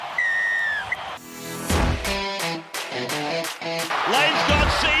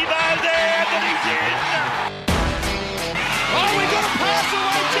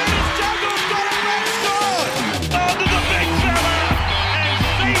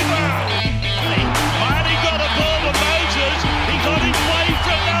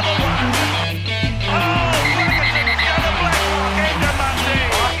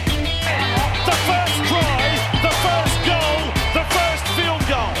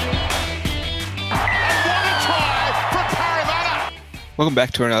Welcome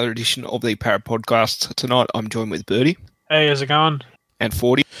back to another edition of the Para Podcast. Tonight I'm joined with Birdie. Hey, how's it going? And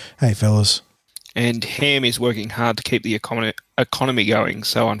 40. Hey, fellas. And Ham is working hard to keep the economy going,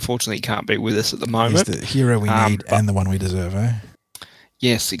 so unfortunately he can't be with us at the moment. He's the hero we need and the one we deserve, eh?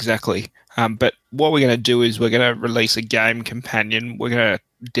 Yes, exactly. But what we're going to do is we're going to release a game companion. We're going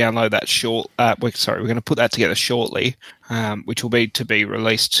to download that we're going to put that together shortly, which will be to be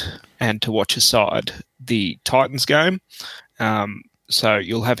released and to watch aside the Titans game. So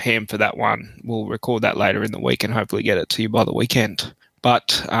you'll have Ham for that one. We'll record that later in the week and hopefully get it to you by the weekend.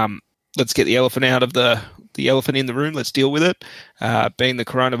 But let's get the elephant out of the elephant in the room. Let's deal with it. Being the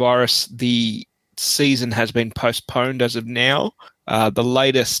coronavirus, the season has been postponed as of now. The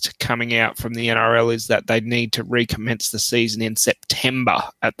latest coming out from the NRL is that they need to recommence the season in September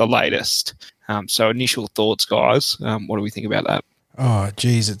at the latest. So initial thoughts, guys. What do we think about that? Oh,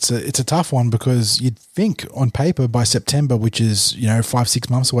 geez, it's a tough one because you'd think on paper by September, which is 5-6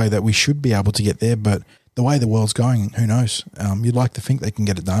 months away, that we should be able to get there. But the way the world's going, who knows? You'd like to think they can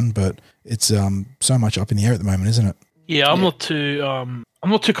get it done, but it's so much up in the air at the moment, isn't it? Yeah, I'm not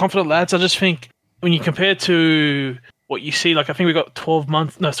too confident, lads. I just think when you compare to what you see, like I think we got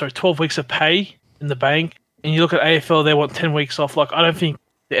 12 weeks of pay in the bank, and you look at AFL, they want 10 weeks off. Like I don't think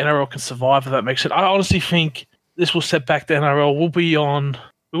the NRL can survive if that makes sense. I honestly think this will set back the NRL.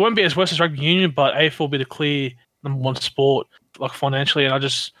 We won't be as worse as rugby union, but AFL will be the clear number one sport, like financially.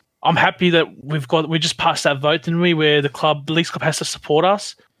 And I'm happy that we just passed that vote, didn't we? Where the Leagues Club has to support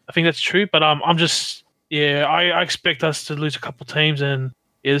us. I think that's true, but I expect us to lose a couple teams, and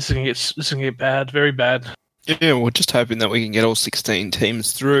this is gonna get bad, very bad. Yeah, we're just hoping that we can get all 16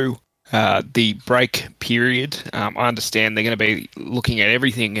 teams through the break period. I understand they're going to be looking at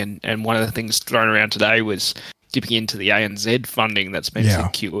everything, and one of the things thrown around today was dipping into the ANZ funding that's been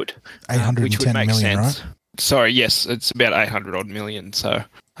secured. 810 which would make million, sense. Right? Sorry, yes, it's about 800 odd million. So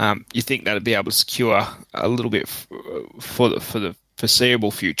you think that'd be able to secure a little bit for the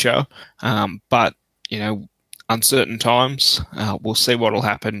foreseeable future. But, uncertain times. We'll see what will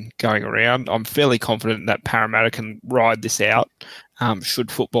happen going around. I'm fairly confident that Parramatta can ride this out should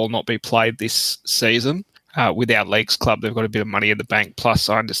football not be played this season. With our Leagues Club, they've got a bit of money in the bank. Plus,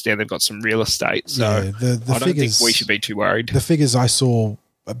 I understand they've got some real estate. So I don't think we should be too worried. The figures I saw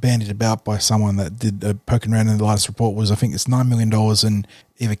bandied about by someone that did poking around in the latest report was, I think it's $9 million in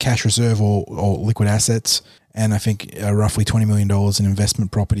either cash reserve or liquid assets, and I think roughly $20 million in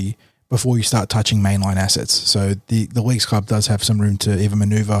investment property before you start touching mainline assets. So the Leagues Club does have some room to either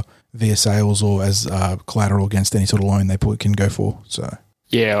manoeuvre via sales or as collateral against any sort of loan they can go for. So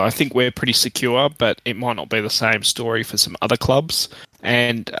yeah, I think we're pretty secure, but it might not be the same story for some other clubs.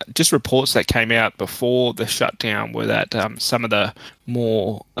 And just reports that came out before the shutdown were that some of the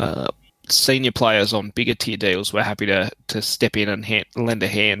more senior players on bigger tier deals were happy to step in and lend a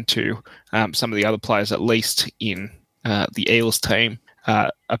hand to some of the other players, at least in the Eels team.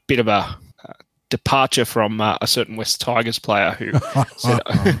 A bit of a departure from a certain West Tigers player who said,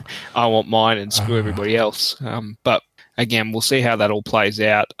 I want mine and screw everybody else. But again, we'll see how that all plays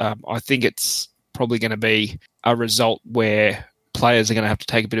out. I think it's probably going to be a result where players are going to have to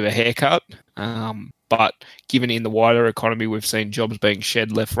take a bit of a haircut. But given in the wider economy, we've seen jobs being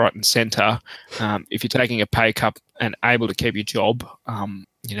shed left, right and centre. If you're taking a pay cut and able to keep your job,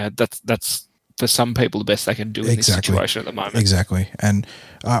 that's for some people the best they can do in this situation at the moment. Exactly. And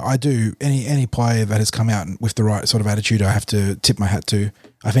I do, any player that has come out with the right sort of attitude, I have to tip my hat to.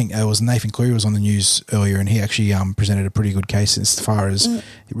 I think it was Nathan Cleary was on the news earlier, and he actually presented a pretty good case as far as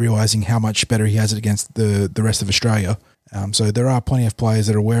realising how much better he has it against the rest of Australia. So there are plenty of players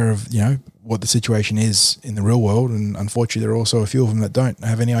that are aware of, what the situation is in the real world, and unfortunately there are also a few of them that don't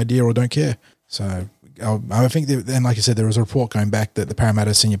have any idea or don't care. So I think, and like I said, there was a report going back that the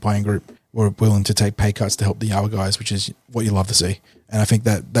Parramatta senior playing group were willing to take pay cuts to help the other guys, which is what you love to see. And I think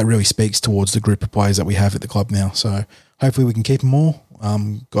that really speaks towards the group of players that we have at the club now. So hopefully we can keep them all.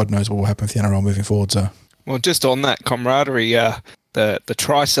 God knows what will happen with the NRL moving forward. So, well, just on that camaraderie, the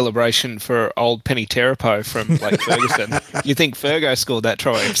try celebration for old Penny Terapo from Blake Ferguson. You think Fergo scored that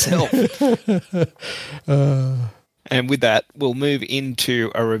try himself? And with that, we'll move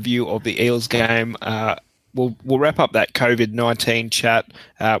into a review of the Eels game. We'll wrap up that COVID-19 chat.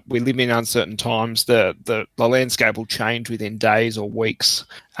 We live in uncertain times. The landscape will change within days or weeks.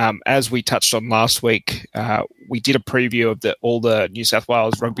 As we touched on last week, we did a preview of all the New South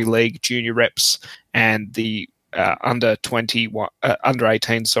Wales Rugby League junior reps and the under 18,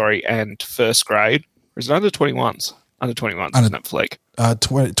 and first grade. Or is it under 21s? Under 21s, isn't it, Fleek?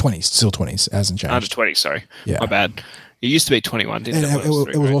 20s, still 20s, hasn't changed. Under 20, sorry. Yeah. My bad. It used to be 21, didn't And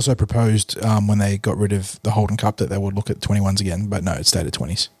it? it was also proposed when they got rid of the Holden Cup that they would look at 21s again, but no, it stayed at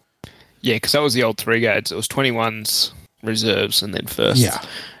 20s. Yeah, because that was the old 3 grades. It was 21s, reserves, and then first. Yeah.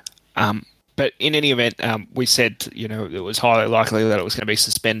 But in any event, we said, it was highly likely that it was going to be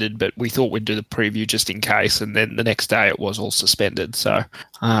suspended, but we thought we'd do the preview just in case, and then the next day it was all suspended. So,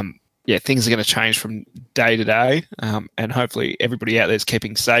 things are going to change from day to day, and hopefully everybody out there is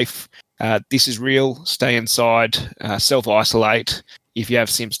keeping safe. This is real. Stay inside. Self-isolate. If you have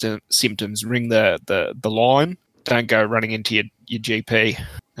symptoms, ring the line. Don't go running into your GP.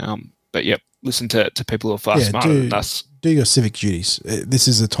 But, listen to people who are far smarter than us. Do your civic duties. This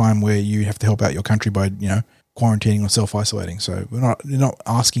is a time where you have to help out your country by, quarantining or self-isolating. So you're not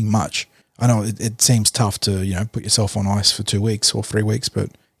asking much. I know it seems tough to, put yourself on ice for 2 weeks or 3 weeks, but,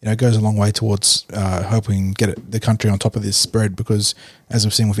 it goes a long way towards helping get the country on top of this spread because, as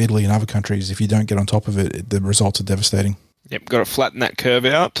we've seen with Italy and other countries, if you don't get on top of it, the results are devastating. Yep, got to flatten that curve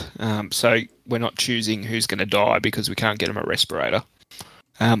out. So we're not choosing who's going to die because we can't get them a respirator.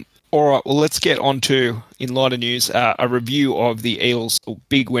 All right, well, let's get on to, in lighter news, a review of the Eels'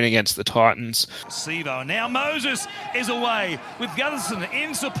 big win against the Titans. Sevo. Now Moses is away with Gutherson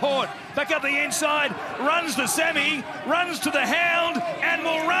in support. Back up the inside, runs to Sammy, runs to the Hound, and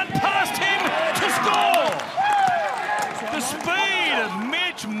will run past him to score! The speed of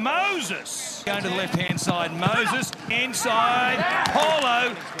Mitch Moses. Going to the left-hand side, Moses. Inside,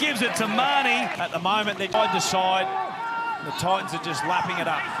 Paulo gives it to Marnie. At the moment, they're side to side. The Titans are just lapping it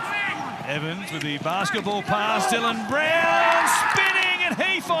up. Evans with the basketball pass, Dylan Brown spinning and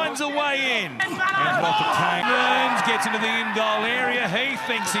he finds a way in. Hands it off to Kane Evans, gets into the in-goal area, he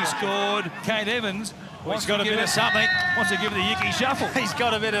thinks he scored. Kane Evans He's got a bit of something. Wants to give it the Yicky shuffle. He's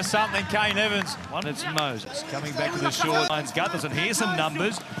got a bit of something, Kane Evans. It's Moses coming back to the short lines. Gutherson, here's some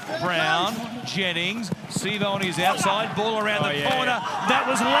numbers. Brown, Jennings, Sevo on his outside, ball around the corner. That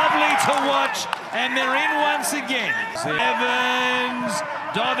was lovely to watch, and they're in once again. Evans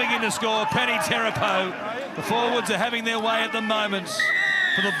diving in to score. Penny Terapo. The forwards are having their way at the moment.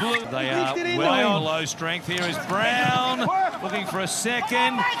 For the Blue, they are well below strength. Here is Brown looking for a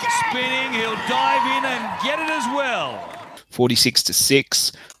second, spinning. He'll dive in and get it as well.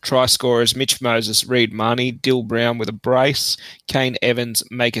 46-6. Try scorers Mitch Moses, Reed Marnie, Dill Brown with a brace, Kane Evans,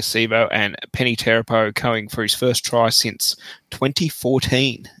 Maker Sevo, and Penny Terapo going for his first try since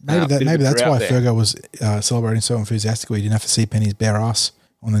 2014. Maybe that's why Fergo was celebrating so enthusiastically. He didn't have to see Penny's bare ass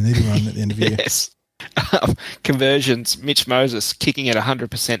on the knitting run at the end of the year. Yes. Conversions, Mitch Moses kicking at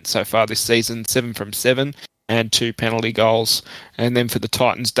 100% so far this season, 7 from 7 and 2 penalty goals. And then for the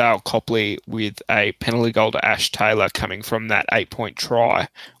Titans, Dale Copley with a penalty goal to Ash Taylor coming from that 8-point try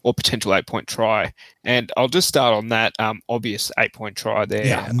or potential 8-point try. And I'll just start on that obvious 8-point try there.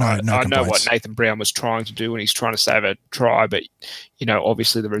 Yeah, I know complaints. what Nathan Brown was trying to do when he's trying to save a try, but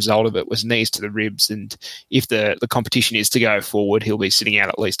obviously the result of it was knees to the ribs. And if the competition is to go forward, he'll be sitting out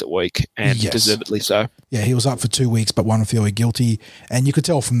at least a week, and deservedly so. Yeah, he was up for 2 weeks, but won feeling guilty. And you could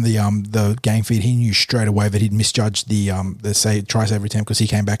tell from the game feed, he knew straight away that he'd misjudged the try save attempt because he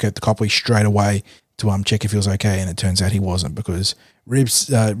came back at the Copley straight away to check if he was okay, and it turns out he wasn't because ribs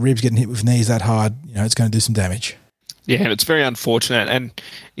getting hit with knees that hard, it's going to do some damage. Yeah, and it's very unfortunate, and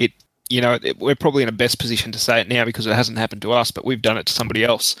we're probably in a best position to say it now because it hasn't happened to us, but we've done it to somebody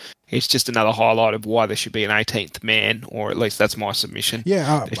else. It's just another highlight of why there should be an 18th man, or at least that's my submission.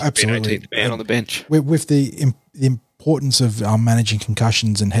 Yeah, there should absolutely. be an 18th man on the bench. With the importance of managing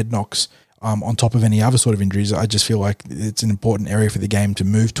concussions and head knocks on top of any other sort of injuries, I just feel like it's an important area for the game to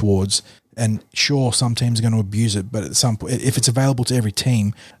move towards. And sure, some teams are going to abuse it, but at some point, if it's available to every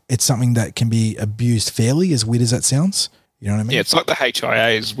team, it's something that can be abused fairly, as weird as that sounds. You know what I mean? Yeah, it's like the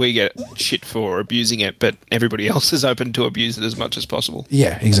HIAs. We get shit for abusing it, but everybody else is open to abuse it as much as possible.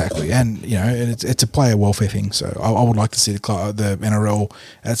 Yeah, exactly. And, it's a player welfare thing. So I would like to see the NRL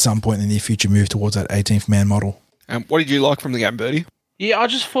at some point in the near future move towards that 18th man model. What did you like from the game, Bertie? Yeah, I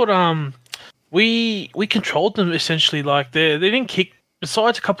just thought we controlled them essentially. Like they didn't kick.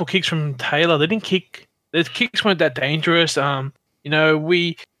 Besides a couple of kicks from Taylor, they didn't kick. The kicks weren't that dangerous. It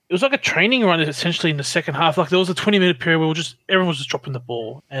was like a training run essentially in the second half. Like there was a 20-minute period where everyone was just dropping the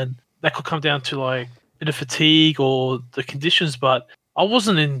ball, and that could come down to like a bit of fatigue or the conditions. But I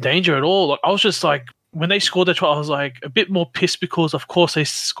wasn't in danger at all. Like I was just like, when they scored that try, I was like a bit more pissed because of course they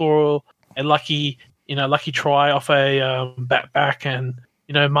score a lucky try off a back, and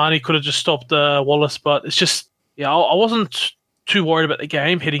Marnie could have just stopped Wallace. But it's just I wasn't too worried about the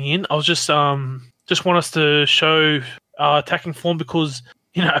game heading in. I was just want us to show attacking form because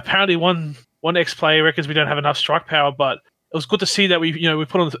apparently one ex-player reckons we don't have enough strike power, but it was good to see that we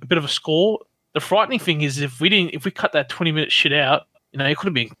put on a bit of a score the frightening thing is if we cut that 20-minute shit out, it could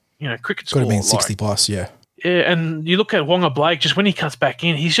have been, cricket score. Could have been 60 plus, yeah. Yeah, and you look at Wonga Blake, just when he cuts back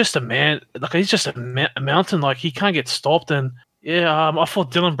in, he's just a man. Like, he's just a mountain. Like, he can't get stopped. And, I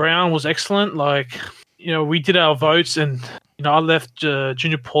thought Dylan Brown was excellent. Like, we did our votes, and, I left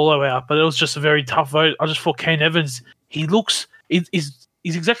Junior Paulo out, but it was just a very tough vote. I just thought Kane Evans, he's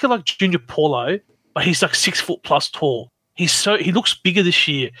exactly like Junior Paulo, but he's like 6 foot plus tall. He looks bigger this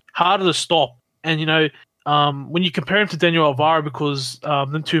year, harder to stop. And, when you compare him to Daniel Alvaro, because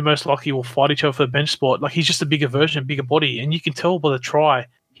them two most likely will fight each other for the bench spot, like, he's just a bigger version, bigger body. And you can tell by the try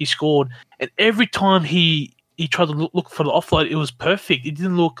he scored. And every time he tried to look for the offload, it was perfect. It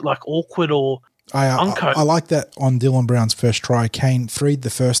didn't look like awkward or uncut. I like that on Dylan Brown's first try. Kane freed the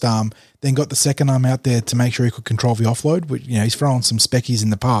first arm, then got the second arm out there to make sure he could control the offload. Which, he's thrown some speckies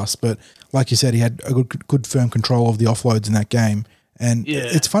in the past, but like you said, he had a good firm control of the offloads in that game. And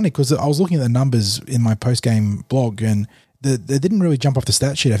it's funny because I was looking at the numbers in my post-game blog, and they didn't really jump off the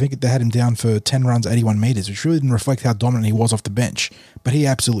stat sheet. I think they had him down for 10 runs, 81 metres, which really didn't reflect how dominant he was off the bench. But he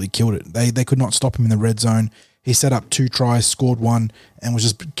absolutely killed it. They could not stop him in the red zone. He set up 2 tries, scored 1, and was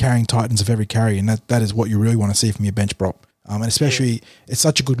just carrying Titans of every carry. And that is what you really want to see from your bench prop. And especially, it's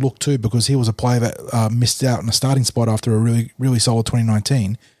such a good look too, because he was a player that missed out on a starting spot after a really, really solid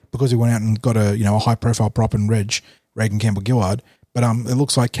 2019, because he went out and got a high-profile prop in Reagan Campbell-Gillard. But it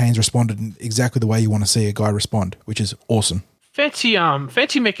looks like Kane's responded in exactly the way you want to see a guy respond, which is awesome. Fancy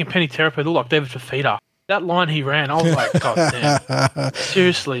making Penny Terapet look like David Fafita. That line he ran, I was like, God damn.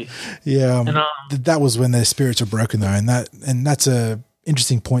 Seriously. Yeah, that was when their spirits were broken, though, and that's a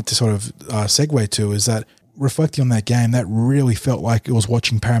interesting point to sort of segue to, is that reflecting on that game, that really felt like it was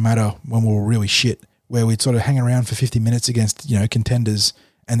watching Parramatta when we were really shit, where we'd sort of hang around for 50 minutes against contenders,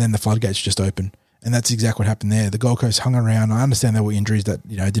 and then the floodgates just open. And that's exactly what happened there. The Gold Coast hung around. I understand there were injuries that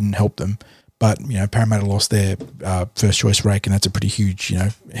didn't help them, but Parramatta lost their first choice rake, and that's a pretty huge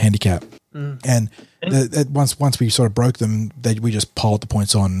handicap. And once we sort of broke them, we just piled the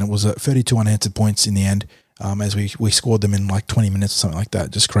points on. And it was 32 unanswered points in the end, as we scored them in like 20 minutes or something like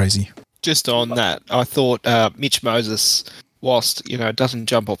that. Just crazy. Just on that, I thought Mitch Moses, whilst it doesn't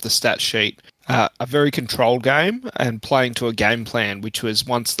jump off the stat sheet, a very controlled game and playing to a game plan, which was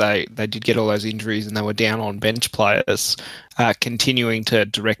once they did get all those injuries and they were down on bench players, continuing to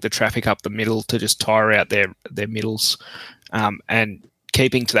direct the traffic up the middle to just tire out their middles, and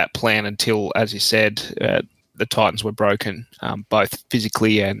keeping to that plan until, as you said, the Titans were broken, both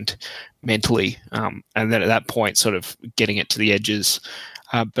physically and mentally, and then at that point sort of getting it to the edges.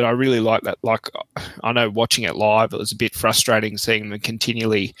 But I really like that. Like, I know watching it live, it was a bit frustrating seeing them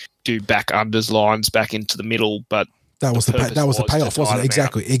continually do back unders lines back into the middle. But that was the payoff, wasn't it?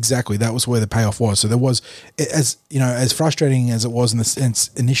 Exactly. That was where the payoff was. So there was, as frustrating as it was in the sense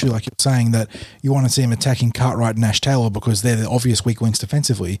initially, like you're saying, that you want to see him attacking Cartwright and Ash Taylor because they're the obvious weak links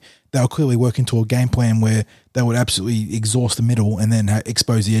defensively. They'll clearly work into a game plan where they would absolutely exhaust the middle and then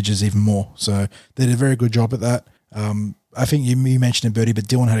expose the edges even more. So they did a very good job at that. I think you mentioned it, Bertie, but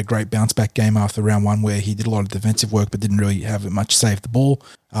Dylan had a great bounce back game after round 1 where he did a lot of defensive work but didn't really have much save the ball.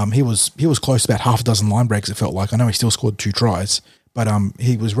 He was close to about half a dozen line breaks, it felt like. I know he still scored 2 tries, but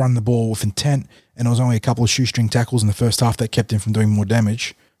he was running the ball with intent, and it was only a couple of shoestring tackles in the first half that kept him from doing more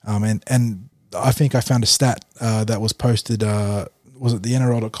damage. And I think I found a stat that was posted, was it the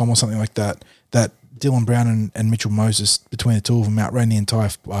NRL.com or something like that, that Dylan Brown and Mitchell Moses, between the two of them, outran the entire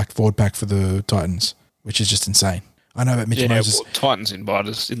forward pack for the Titans, which is just insane. I know about Mitch Moses. Well, Titans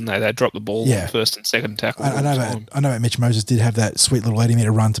invited us, didn't they? They dropped the ball on first and second tackle. I know about Mitch Moses did have that sweet little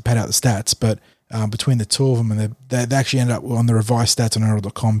 80-metre run to pad out the stats, but between the two of them, and they actually ended up on the revised stats on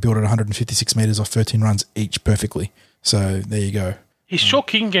NRL.com, built at 156 metres off 13 runs each perfectly. So there you go. His short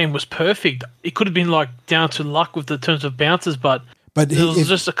kicking game was perfect. It could have been like down to luck with the terms of bounces, but there was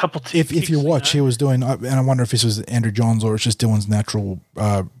just a couple if you watch, he was doing, and I wonder if this was Andrew Johns or it's just Dylan's natural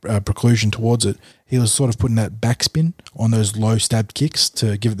preclusion towards it. He was sort of putting that backspin on those low stabbed kicks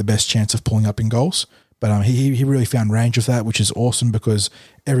to give it the best chance of pulling up in goals. But he really found range of that, which is awesome because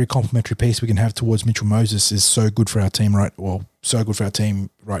every complimentary piece we can have towards Mitchell Moses is so good for our team, right? Well, so good for our team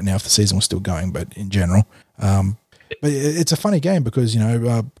right now if the season was still going, but in general. But it's a funny game because,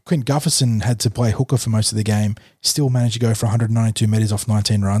 Quint Gufferson had to play hooker for most of the game, still managed to go for 192 metres off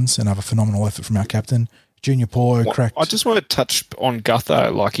 19 runs and have a phenomenal effort from our captain. Junior Paulo cracked. I just want to touch on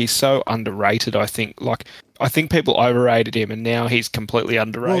Gutho. Like, he's so underrated, I think. Like, I think people overrated him and now he's completely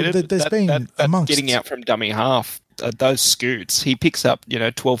underrated. Well, there's been amongst... Getting out from dummy half, those scoots, he picks up,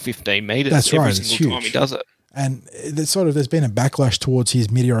 12, 15 metres every single time he does it. And there's been a backlash towards his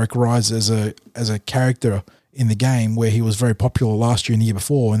meteoric rise as a character in the game where he was very popular last year and the year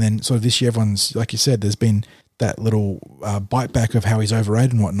before, and then sort of this year everyone's, like you said, there's been that little bite back of how he's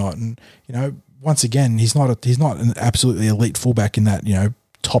overrated and whatnot. And, you know, once again, he's not an absolutely elite fullback in that, you know,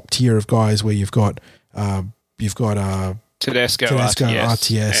 top tier of guys where you've got Tedesco,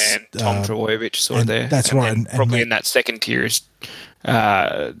 RTS, and Tom Trbojevic sort of there. That's right. And probably in that second tier is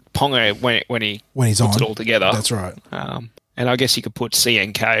Ponga when he puts it all together. That's right. And I guess you could put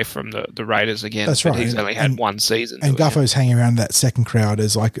CNK from the Raiders again. That's right. He's only had one season. And Guffo's hanging around that second crowd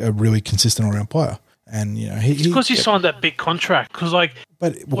as like a really consistent all-round player. And, you know, because he signed that big contract. Because, like,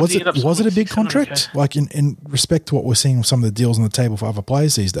 but was it a big contract? Like, in respect to what we're seeing with some of the deals on the table for other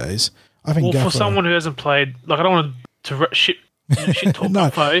players these days, I think. Well, for someone who hasn't played, like, I don't want to shit talk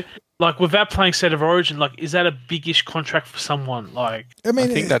Guffo. Like, without playing State of Origin, like, is that a big-ish contract for someone? Like, I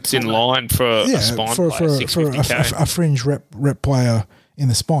think that's in line for a spine for a fringe rep player in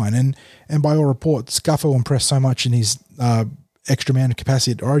the spine. And by all reports, Guffo impressed so much in his extra amount of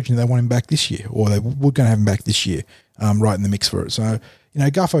capacity at Origin, they want him back this year, or they were going to have him back this year, right in the mix for it. So, you know,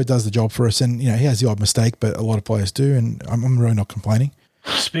 Guffo does the job for us, and, you know, he has the odd mistake, but a lot of players do, and I'm really not complaining.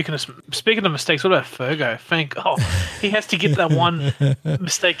 Speaking of mistakes, what about Fergo? He has to get that one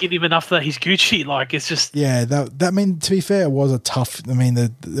mistake in him enough that he's Gucci. Like, it's just that. I mean, to be fair, it was a tough. I mean,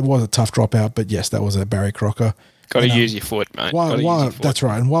 it was a tough dropout, but yes, that was a Barry Crocker. Got to use your foot, mate. That's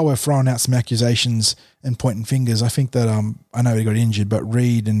right. And while we're throwing out some accusations and pointing fingers, I think that I know he got injured, but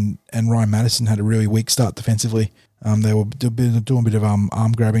Reed and Ryan Madison had a really weak start defensively. They were doing a bit of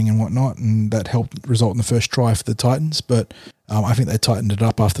arm grabbing and whatnot, and that helped result in the first try for the Titans. But I think they tightened it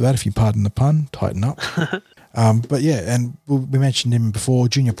up after that, if you pardon the pun, tighten up. But yeah, and we mentioned him before,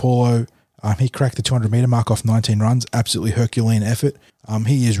 Junior Paulo. He cracked the 200-metre mark off 19 runs, absolutely Herculean effort.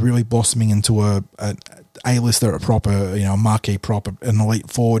 He is really blossoming into a A-lister, a proper, you know, marquee prop, an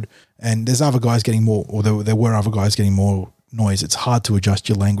elite forward. And there's other guys getting more, or there were other guys getting more noise. It's hard to adjust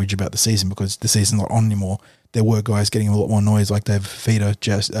your language about the season because the season's not on anymore. There were guys getting a lot more noise, like Dave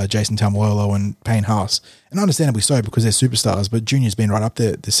Fifita, Jason Taumalolo, and Payne Haas. And understandably so, because they're superstars, but Junior's been right up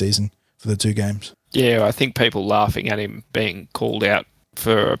there this season for the 2 games. Yeah, I think people laughing at him being called out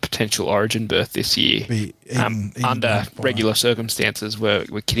for a potential Origin berth this year under regular circumstances were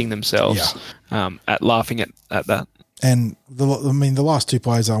kidding themselves at laughing at that. And the last 2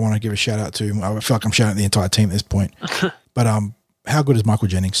 players I want to give a shout out to, I feel like I'm shouting at the entire team at this point. But how good is Michael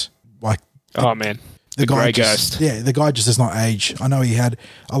Jennings? Like, man. The grey ghost. Yeah, the guy just does not age. I know he had,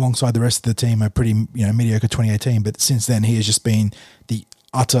 alongside the rest of the team, a pretty mediocre 2018, but since then he has just been the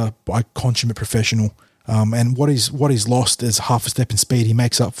utter consummate professional. And what he's lost is half a step in speed he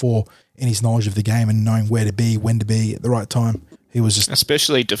makes up for in his knowledge of the game and knowing where to be, when to be at the right time. He was just...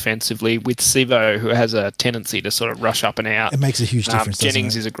 Especially defensively with Sivo, who has a tendency to sort of rush up and out. It makes a huge difference,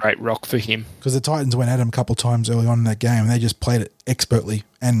 Jennings is a great rock for him. Because the Titans went at him a couple of times early on in that game and they just played it expertly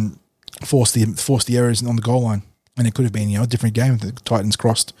and forced the errors on the goal line. And it could have been, a different game if the Titans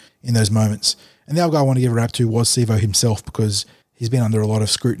crossed in those moments. And the other guy I want to give a rap to was Sivo himself, because he's been under a lot of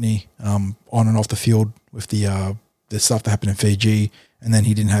scrutiny on and off the field with the stuff that happened in Fiji. And then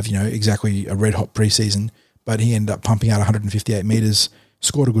he didn't have, exactly a red-hot preseason. But he ended up pumping out 158 metres,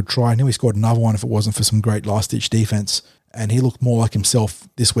 scored a good try. I knew he scored another one if it wasn't for some great last-ditch defence. And he looked more like himself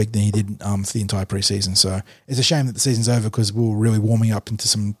this week than he did for the entire preseason. So it's a shame that the season's over because we were really warming up into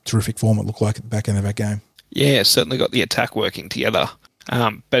some terrific form, it looked like, at the back end of that game. Yeah, certainly got the attack working together.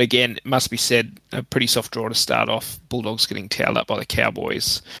 But again, it must be said, a pretty soft draw to start off. Bulldogs getting towed up by the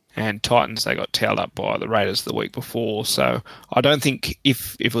Cowboys, and Titans, they got towed up by the Raiders the week before. So I don't think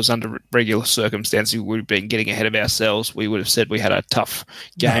if it was under regular circumstances, we would have been getting ahead of ourselves. We would have said we had a tough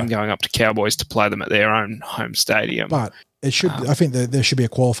game going up to Cowboys to play them at their own home stadium. But it should. I think that there should be a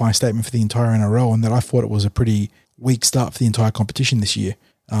qualifying statement for the entire NRL, and that I thought it was a pretty weak start for the entire competition this year.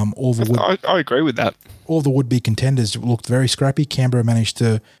 I agree with that. All the would-be contenders looked very scrappy. Canberra managed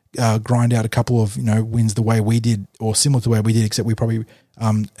to grind out a couple of wins the way we did, or similar to the way we did, except we probably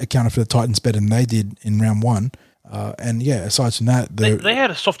accounted for the Titans better than they did in round one. And yeah, aside from that, they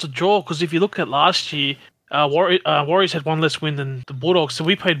had a softer draw, because if you look at last year, Warriors had one less win than the Bulldogs. So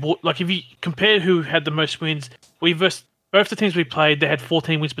we played, like, if you compare who had the most wins, both the teams we played, they had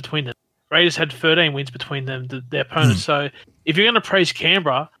 14 wins between them. Raiders had 13 wins between them, their opponents. So if you're going to praise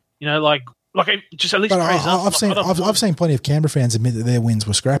Canberra, just at least praise them. I've seen plenty of Canberra fans admit that their wins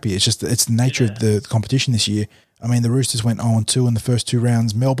were scrappy. It's the nature of the competition this year. I mean, the Roosters went 0-2 in the first 2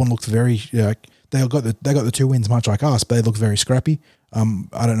 rounds. Melbourne looked very they got the 2 wins much like us, but they looked very scrappy. I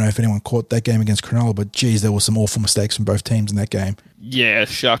don't know if anyone caught that game against Cronulla, but geez, there were some awful mistakes from both teams in that game. Yeah,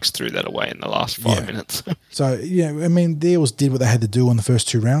 Sharks threw that away in the last 5 minutes. So, I mean, the Eels did what they had to do on the first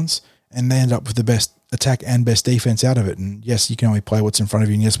 2 rounds, and they ended up with the best attack and best defense out of it. And yes, you can only play what's in front of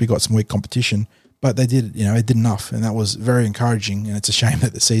you. And yes, we got some weak competition, but they did, it did enough. And that was very encouraging. And it's a shame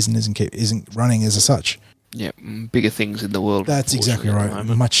that the season isn't running as such. Yeah, bigger things in the world. That's exactly right.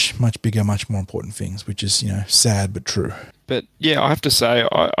 Much bigger, much more important things, which is, sad but true. But yeah, I have to say,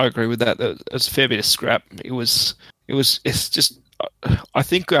 I agree with that. There's a fair bit of scrap. It's just, I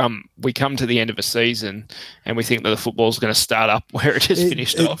think we come to the end of a season and we think that the football's going to start up where it has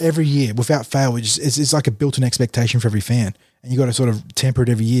finished off. Every year, without fail, it's like a built-in expectation for every fan. And you got to sort of temper it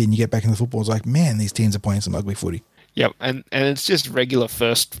every year and you get back into the football. It's like, man, these teams are playing some ugly footy. Yep, and it's just regular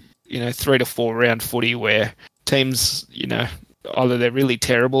first, 3 to 4 round footy where teams, either they're really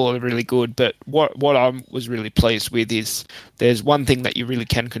terrible or they're really good. But what I was really pleased with is there's one thing that you really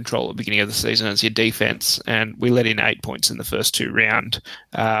can control at the beginning of the season, is your defence. And we let in 8 points in the first 2 rounds,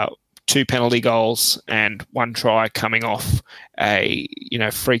 2 penalty goals and 1 try coming off a,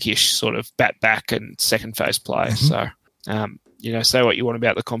 freakish sort of bat back and second phase play. Mm-hmm. So, say what you want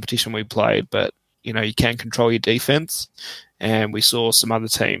about the competition we played, but, you can control your defence. And we saw some other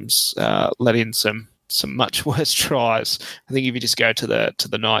teams let in some much worse tries. I think if you just go to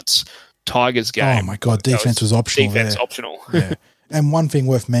the Knights Tigers game. Oh my God, defense was optional. Defense optional. Yeah. And one thing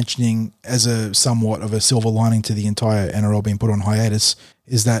worth mentioning as a somewhat of a silver lining to the entire NRL being put on hiatus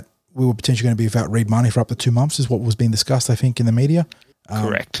is that we were potentially going to be without Reid Marnie for up to 2 months, is what was being discussed, I think, in the media.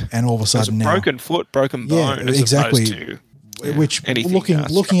 Correct. And all of a sudden now, broken foot, broken bone. Yeah, exactly. To, which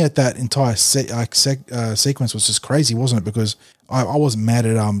looking at that entire sequence was just crazy, wasn't it? Because I wasn't mad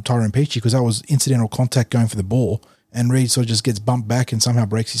at Tyrone Peachey because that was incidental contact going for the ball, and Reid sort of just gets bumped back and somehow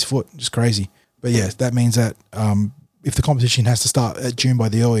breaks his foot. Just crazy. But yeah, that means that if the competition has to start at June by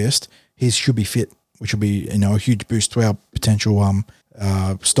the earliest, he should be fit, which will be a huge boost to our potential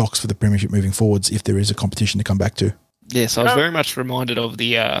stocks for the premiership moving forwards if there is a competition to come back to. Yes, I was very much reminded of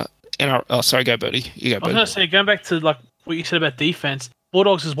the NRL. Oh, sorry, go Birdie. You go, Birdie. I was going to say, going back to what you said about defense,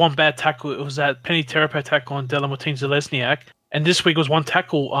 Bulldogs is 1 bad tackle. It was that Penny Terapo tackle on Della Martin-Zelezniak. And this week was 1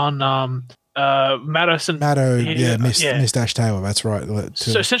 tackle on Madison. Missed Ash Taylor. That's right.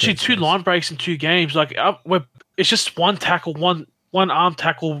 So essentially 2 line breaks in 2 games. It's just 1 tackle, one arm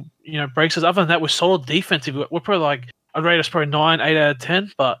tackle, breaks us. Other than that, we're solid defensive. We're probably I'd rate us probably 9, 8 out of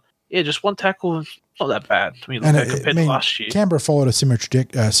 10. But yeah, just 1 tackle. Not that bad compared to last year. Canberra followed a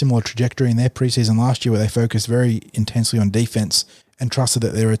similar trajectory in their preseason last year where they focused very intensely on defense and trusted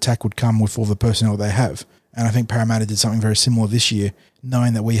that their attack would come with all the personnel they have. And I think Parramatta did something very similar this year,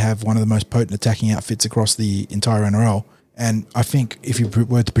 knowing that we have one of the most potent attacking outfits across the entire NRL. And I think if you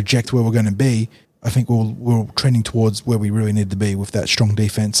were to project where we're going to be, I think we're trending towards where we really need to be with that strong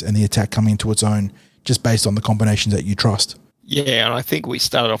defense and the attack coming into its own just based on the combinations that you trust. Yeah, and I think we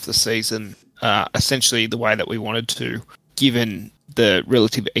started off the season essentially the way that we wanted to, given the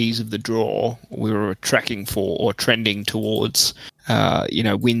relative ease of the draw. We were tracking for or trending towards,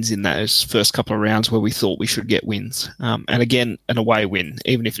 wins in those first couple of rounds where we thought we should get wins. And again, an away win,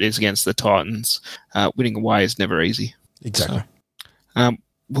 even if it is against the Titans, winning away is never easy. Exactly. So, I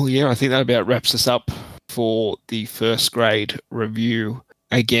think that about wraps us up for the first grade review.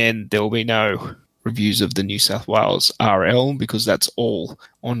 Again, there will be no reviews of the New South Wales RL because that's all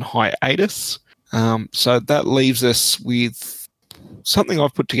on hiatus. So that leaves us with something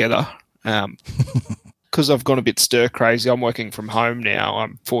I've put together because I've gone a bit stir crazy. I'm working from home now.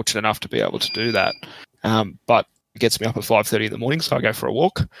 I'm fortunate enough to be able to do that. But it gets me up at 5:30 in the morning, so I go for a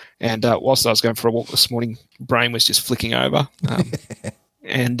walk. And whilst I was going for a walk this morning, brain was just flicking over.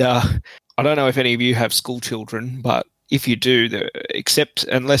 And I don't know if any of you have school children, but if you do, except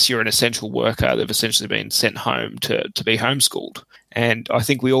unless you're an essential worker, they've essentially been sent home to be homeschooled. And I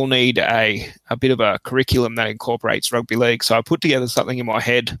think we all need a bit of a curriculum that incorporates rugby league. So I put together something in my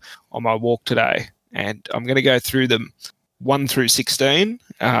head on my walk today, and I'm going to go through them 1 through 16,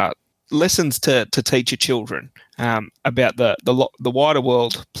 lessons to teach your children about the wider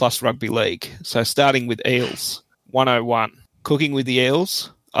world plus rugby league. So starting with eels, 101, cooking with the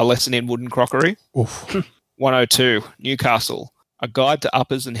eels, a lesson in wooden crockery. Oof. 102, Newcastle, a guide to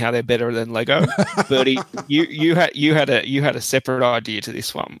uppers and how they're better than Lego. Bertie, you had a separate idea to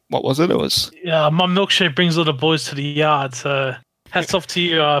this one. What was it? It was my milkshake brings all the boys to the yard. So hats off to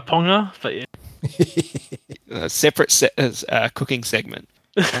you, Ponga. But yeah, a separate cooking segment.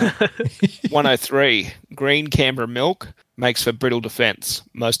 103, green Canberra milk makes for brittle defence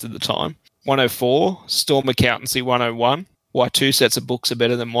most of the time. 104, Storm Accountancy 101. Why 2 sets of books are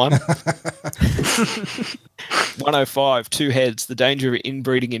better than 1. 105, 2 heads, the danger of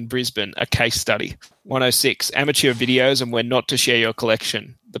inbreeding in Brisbane, a case study. 106, amateur videos and when not to share your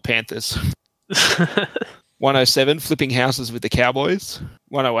collection, the Panthers. 107, flipping houses with the Cowboys.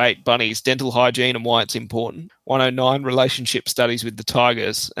 108, Bunnies, dental hygiene and why it's important. 109, relationship studies with the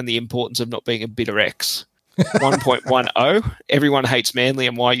Tigers and the importance of not being a bitter ex. 1.10, everyone hates Manly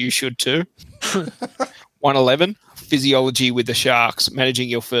and why you should too. 111, physiology with the Sharks, managing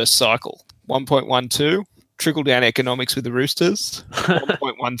your first cycle. 1.12, trickle-down economics with the Roosters.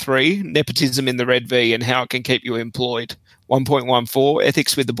 1.13, nepotism in the Red V and how it can keep you employed. 1.14,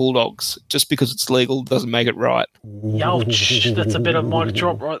 ethics with the Bulldogs. Just because it's legal doesn't make it right. Youch, that's a bit of mic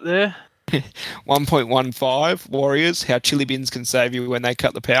drop right there. 1.15, Warriors, how chili bins can save you when they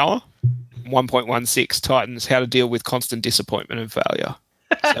cut the power. 1.16, Titans, how to deal with constant disappointment and failure.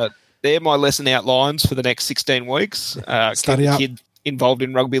 So they're my lesson outlines for the next 16 weeks. Study up. Kid involved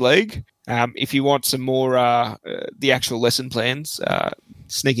in rugby league. If you want some more the actual lesson plans,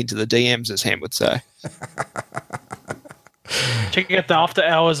 sneak into the DMs, as Ham would say. Check out the after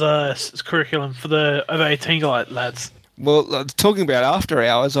hours curriculum for the over 18 lads. Well, talking about after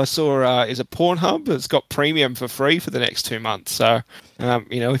hours, I saw is it Pornhub? It's got premium for free for the next 2 months. So,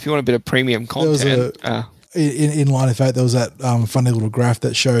 if you want a bit of premium content. In line of fact, there was that funny little graph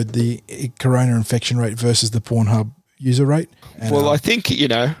that showed the corona infection rate versus the Pornhub user rate. And, I think,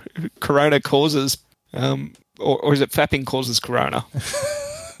 corona causes, or is it fapping causes corona?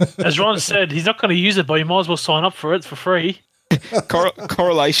 As Ron said, he's not going to use it, but you might as well sign up for it for free.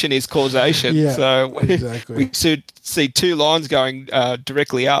 Correlation is causation. Yeah, so exactly. We should see two lines going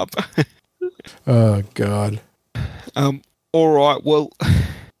directly up. Oh, God. All right. Well,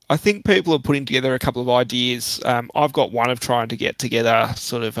 I think people are putting together a couple of ideas. I've got one of trying to get together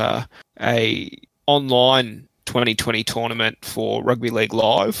sort of a online 2020 tournament for Rugby League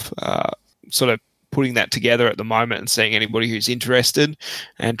Live, sort of putting that together at the moment and seeing anybody who's interested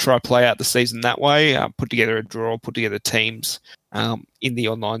and try play out the season that way, put together a draw, put together teams in the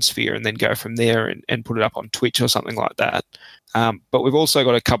online sphere and then go from there and put it up on Twitch or something like that. But we've also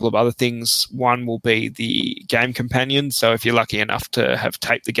got a couple of other things. One will be the game companion. So if you're lucky enough to have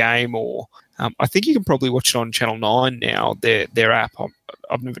taped the game or I think you can probably watch it on Channel 9 now, their app.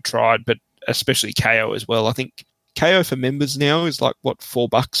 I've never tried, but especially KO as well. I think KO for members now is like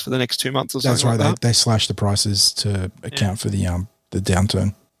 $4 for the next 2 months or something. That's right. Like that. They slashed the prices to account for the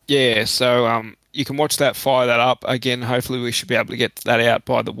downturn. Yeah, so you can watch that, fire that up. Again, hopefully we should be able to get that out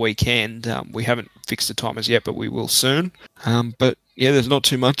by the weekend. We haven't fixed the timers yet, but we will soon. But yeah, there's not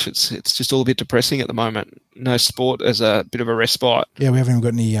too much. It's just all a bit depressing at the moment. No sport as a bit of a respite. Yeah, we haven't even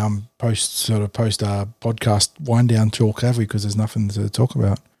got any post podcast wind down talk, have we? Because there's nothing to talk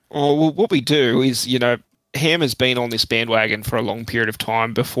about. Oh, well, what we do is, Ham has been on this bandwagon for a long period of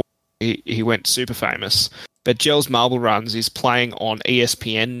time before he went super famous. But Gels Marble Runs is playing on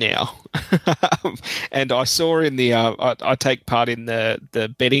ESPN now. And I saw in the I take part in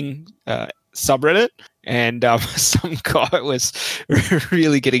the betting subreddit, and some guy was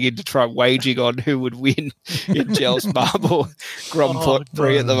really getting into waging on who would win in Gels Marble Grand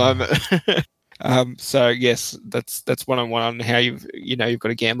Prix at the moment. So yes, that's one-on-one on how you've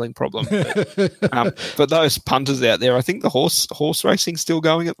got a gambling problem. But those punters out there, I think the horse racing's still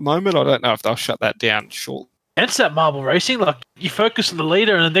going at the moment. I don't know if they'll shut that down shortly. It's that marble racing. Like you focus on the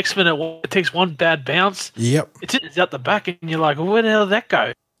leader, and the next minute it takes one bad bounce. Yep, it's out the back, and you're like, well, where the hell did that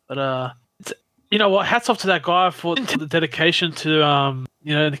go? But you know what? Hats off to that guy for the dedication to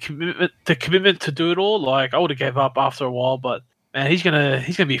the commitment to do it all. Like I would have gave up after a while, but. Man, he's gonna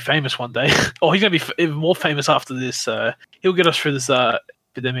be famous one day. Or he's gonna be even more famous after this. He'll get us through this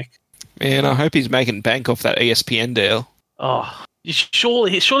epidemic. Man, I hope he's making bank off that ESPN deal. Oh,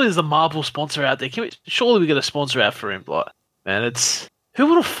 surely there's a marble sponsor out there. Surely we get a sponsor out for him. Like, man, who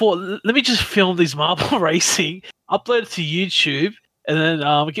would have thought? Let me just film these marble racing, upload it to YouTube, and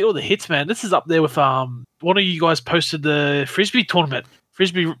then get all the hits. Man, this is up there with one of you guys posted the frisbee tournament,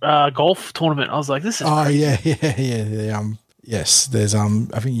 golf tournament. I was like, this is. Oh crazy. Yeah. Yes, there's I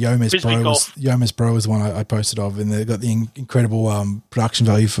think Yoma's Pro was the one I posted of, and they've got the incredible production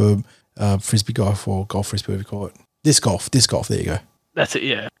value for frisbee golf or golf frisbee, whatever you call it. Disc golf. There you go. That's it.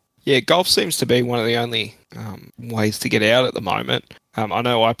 Yeah. Yeah, golf seems to be one of the only ways to get out at the moment. I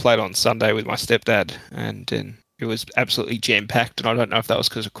know I played on Sunday with my stepdad, and it was absolutely jam packed. And I don't know if that was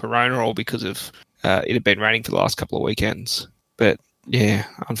because of Corona or because of it had been raining for the last couple of weekends. But yeah,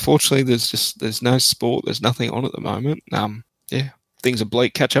 unfortunately, there's no sport. There's nothing on at the moment. Yeah, things are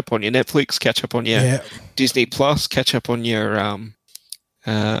bleak. Catch up on your Netflix, catch up on your Disney Plus, catch up on your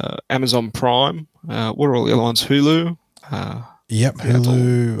Amazon Prime. What are all the other ones? Hulu.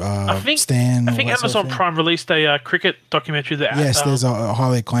 Hulu. I think Stan. I think Amazon Prime released a cricket documentary. Yes, there's a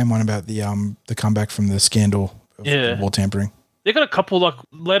highly acclaimed one about the comeback from the scandal of ball tampering. they got a couple, like,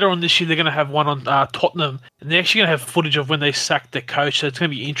 later on this year, they're going to have one on Tottenham, and they're actually going to have footage of when they sacked their coach, so it's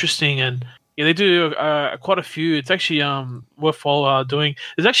going to be interesting. And yeah, they do quite a few. It's actually worthwhile doing.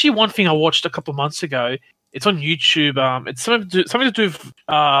 There's actually one thing I watched a couple of months ago. It's on YouTube. It's something to do with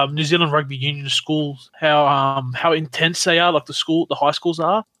New Zealand Rugby Union schools, how intense they are, like the high schools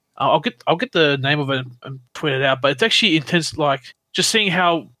are. I'll get the name of it and tweet it out, but it's actually intense, like, just seeing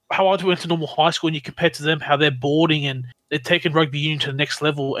how I went to normal high school and you compare to them, how they're boarding and they're taking rugby union to the next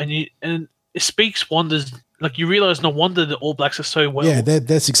level, and it speaks wonders. Like, you realise no wonder the All Blacks are so well. Yeah,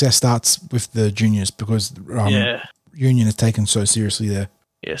 their success starts with the juniors because union is taken so seriously there.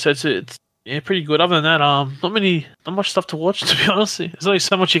 Yeah, so it's pretty good. Other than that, not much stuff to watch, to be honest. There's only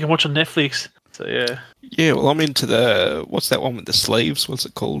so much you can watch on Netflix. So yeah. Yeah, well, I'm into what's that one with the sleeves? What's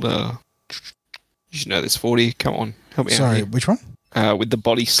it called? You should know this, 40. Come on, help me out. Sorry, here. which one? With the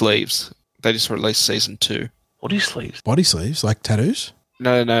body sleeves. They just released season 2. Body sleeves? Body sleeves? Like tattoos?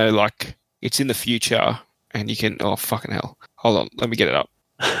 No, like, it's in the future, and you can... Oh, fucking hell. Hold on, let me get it up.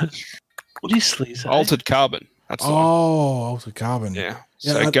 Body sleeves? Altered Carbon. That's the one. Altered Carbon. Yeah.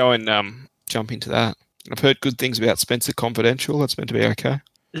 So go and jump into that. I've heard good things about Spencer Confidential. That's meant to be okay.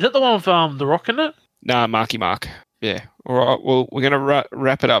 Is that the one with The Rock in it? Nah, Marky Mark. Yeah. All right, well, we're going to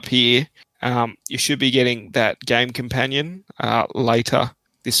wrap it up here. You should be getting that Game Companion later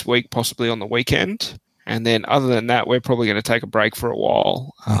this week, possibly on the weekend. And then other than that, we're probably going to take a break for a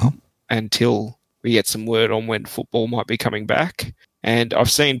while until we get some word on when football might be coming back. And I've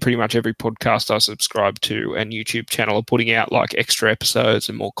seen pretty much every podcast I subscribe to and YouTube channel are putting out like extra episodes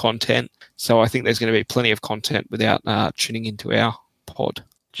and more content. So I think there's going to be plenty of content without tuning into our pod.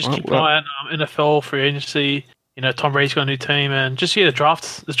 Just keep an eye on NFL free agency. You know, Tom Brady's got a new team, and just the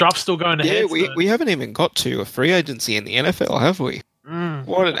draft's still going ahead. Yeah, we haven't even got to a free agency in the NFL, have we?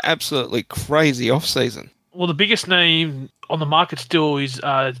 What an absolutely crazy off-season. Well, the biggest name on the market still is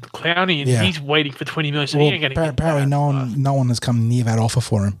Clowney, and he's waiting for $20 million. So he ain't getting apparently no one has come near that offer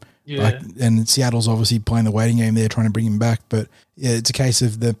for him. Yeah. And Seattle's obviously playing the waiting game there, trying to bring him back. But yeah, it's a case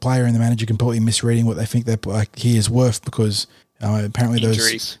of the player and the manager completely misreading what they think he is worth, because apparently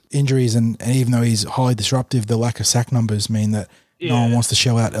those injuries and even though he's highly disruptive, the lack of sack numbers mean that no one wants to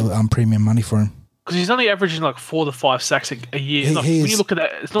shell out premium money for him. Because he's only averaging like 4 to 5 sacks a year. When you look at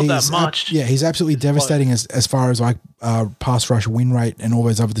that, it's not that much. He's absolutely devastating as far as like pass rush win rate and all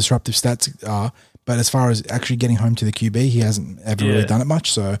those other disruptive stats are. But as far as actually getting home to the QB, he hasn't ever really done it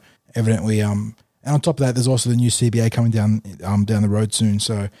much. So evidently, and on top of that, there's also the new CBA coming down the road soon.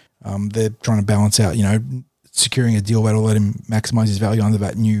 So they're trying to balance out, securing a deal that'll let him maximize his value under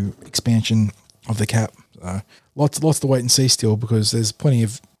that new expansion of the cap. Lots to wait and see still, because there's plenty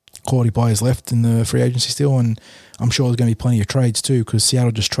of quality players left in the free agency still, and I'm sure there's going to be plenty of trades too, because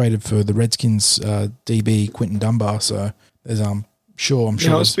Seattle just traded for the Redskins DB Quinton Dunbar. So there's I'm sure.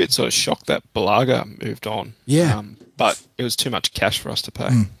 I was a bit sort of shocked that Balaga moved on. Yeah, but it was too much cash for us to pay.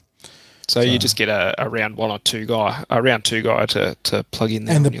 So you just get a round 1 or 2 guy, to plug in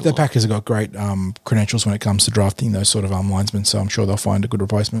there. And the Packers have got great credentials when it comes to drafting those sort of linesmen, so I'm sure they'll find a good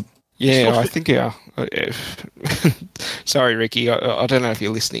replacement. Yeah, I think. Sorry, Ricky. I don't know if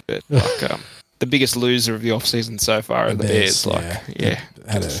you're listening, but like the biggest loser of the off season so far are the Bears.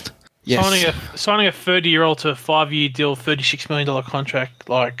 Signing a 30-year-old to a 5-year deal, $36 million contract.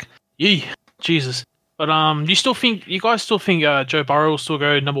 Like, Jesus. But you guys still think Joe Burrow will still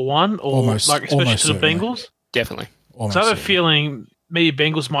go number 1, or especially to the Bengals? Definly. So I have a feeling maybe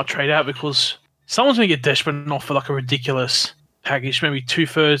Bengals might trade out because someone's going to get desperate and offer like a ridiculous package, maybe 2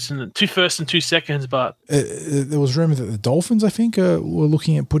 firsts and 2 seconds. But there was rumor that the Dolphins, I think, were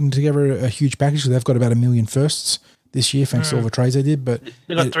looking at putting together a huge package. They've got about 1 million firsts this year, thanks to all the trades they did. But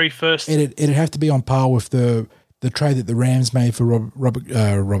they got 3 firsts. It'd have to be on par with the trade that the Rams made for Robert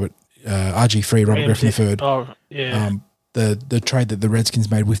RG3, Robert Griffin III. Oh yeah. The trade that the Redskins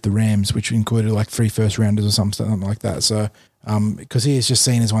made with the Rams, which included like 3 first rounders or something like that. So, because he is just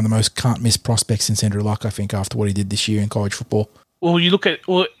seen as one of the most can't miss prospects since Andrew Luck, I think, after what he did this year in college football. Well,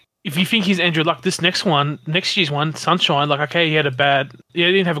 if you think he's Andrew Luck, next year's one, Sunshine, like, okay, he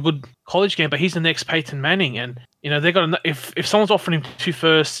didn't have a good college game, but he's the next Peyton Manning, and they got if someone's offering him 2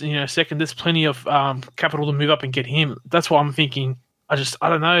 firsts, second, there's plenty of capital to move up and get him. That's what I'm thinking. I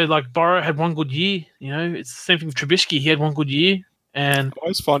don't know. Like, Burrow had 1 good year. It's the same thing with Trubisky. He had 1 good year, and I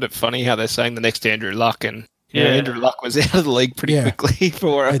always find it funny how they're saying the next Andrew Luck, and Andrew Luck was out of the league pretty quickly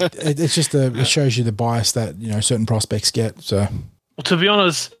for it. It's just it shows you the bias that certain prospects get. So, well, to be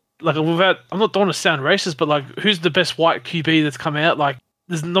honest, like, don't want to sound racist, but like, who's the best white QB that's come out? Like,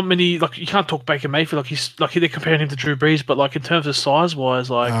 there's not many, like, you can't talk Baker Mayfield, like they're comparing him to Drew Brees, but like in terms of size wise,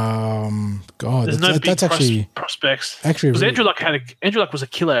 like God, there's no big that's actually prospects. actually because really- Andrew Luck was a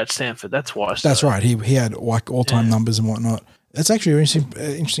killer at Stanford. That's why. That's right. He had like all-time numbers and whatnot. That's actually an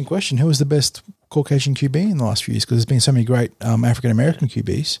interesting question. Who was the best Caucasian QB in the last few years? Because there's been so many great African-American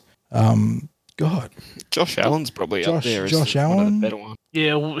QBs. God. Josh Allen's probably up there. Josh One of Allen? the better ones.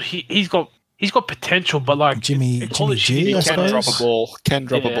 Yeah, well, he's got potential, but like Jimmy in college, G, he I Can drop a suppose. ball. Can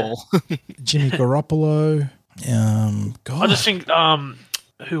drop a Yeah. ball. Jimmy Garoppolo. God. I just think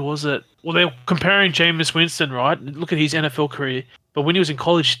who was it? Well, they're comparing Jameis Winston, right? Look at his NFL career. But when he was in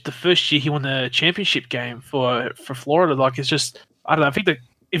college, the first year he won the championship game for Florida. Like, it's just, I don't know. I think that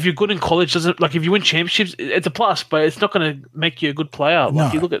if you're good in college, doesn't, like, if you win championships, it's a plus, but it's not going to make you a good player. Like,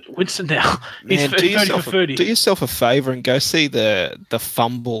 No. you look at Winston now. He's Man, 30 for 30. do yourself a favor and go see the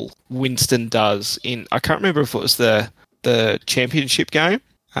fumble Winston does in. I can't remember if it was the championship game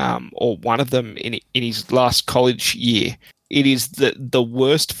or one of them in his last college year. It is the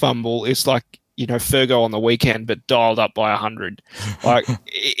worst fumble. It's like, you know, Fergo on the weekend, but dialed up by 100. Like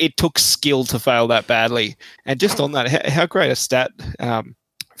it took skill to fail that badly. And just on that, how great a stat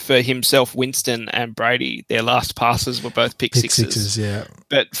for himself, Winston and Brady. Their last passes were both pick sixes. Yeah.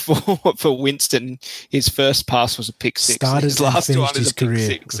 But for Winston, his first pass was a pick six. Started his and last one finished is his a pick career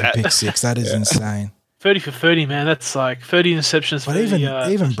six. with a pick six. That is insane. 30 for 30, man. That's like 30 interceptions. But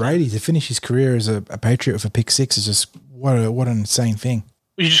 30, even Brady to finish his career as a Patriot with a pick six is just what an insane thing.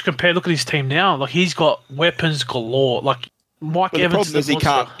 You just compare. Look at his team now. Like, he's got weapons galore. Like Mike But the Evans. problem is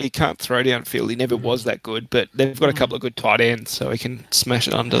he can't throw downfield. He never was that good. But they've got a couple of good tight ends, so he can smash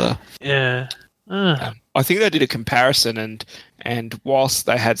it under the. Yeah. I think they did a comparison, and whilst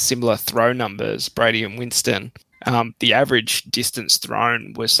they had similar throw numbers, Brady and Winston, the average distance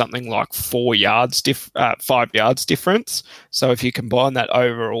thrown was something like 5 yards difference. So if you combine that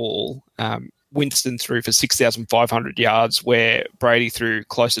overall, Winston threw for 6,500 yards, where Brady threw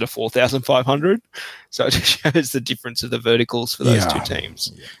closer to 4,500. So it just shows the difference of the verticals for those two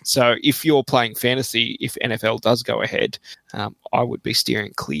teams. Yeah. So if you're playing fantasy, if NFL does go ahead, I would be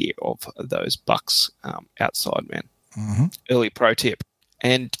steering clear of those Bucks outside, man. Mm-hmm. Early pro tip.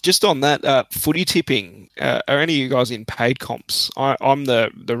 And just on that, footy tipping, are any of you guys in paid comps? I'm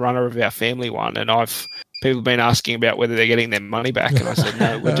the runner of our family one, and people have been asking about whether they're getting their money back, and I said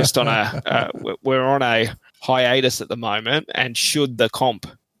no. We're just on we're on a hiatus at the moment, and should the comp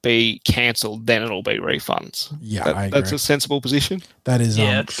be cancelled, then it'll be refunds. Yeah, I agree. That's a sensible position. That is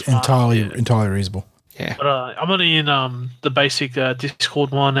entirely reasonable. Yeah, but I'm only in the basic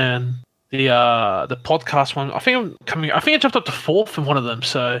Discord one and the podcast one. I think I jumped up to 4th in one of them,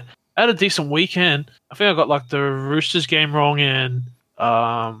 so I had a decent weekend. I think I got like the Roosters game wrong and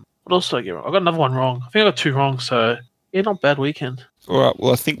what else did I get wrong? I got another one wrong. I think I got 2 wrong, so yeah, not bad weekend. All right,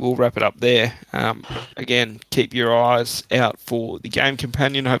 well, I think we'll wrap it up there. Again, keep your eyes out for the Game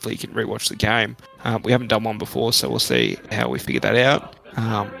Companion. Hopefully you can rewatch the game. We haven't done one before, so we'll see how we figure that out.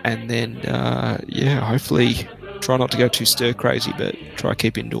 And then, hopefully try not to go too stir-crazy, but try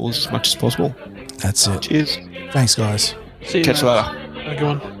keep indoors as much as possible. That's it. Cheers. Thanks, guys. See you, Catch you later. Have a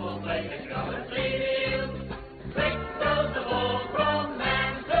good one.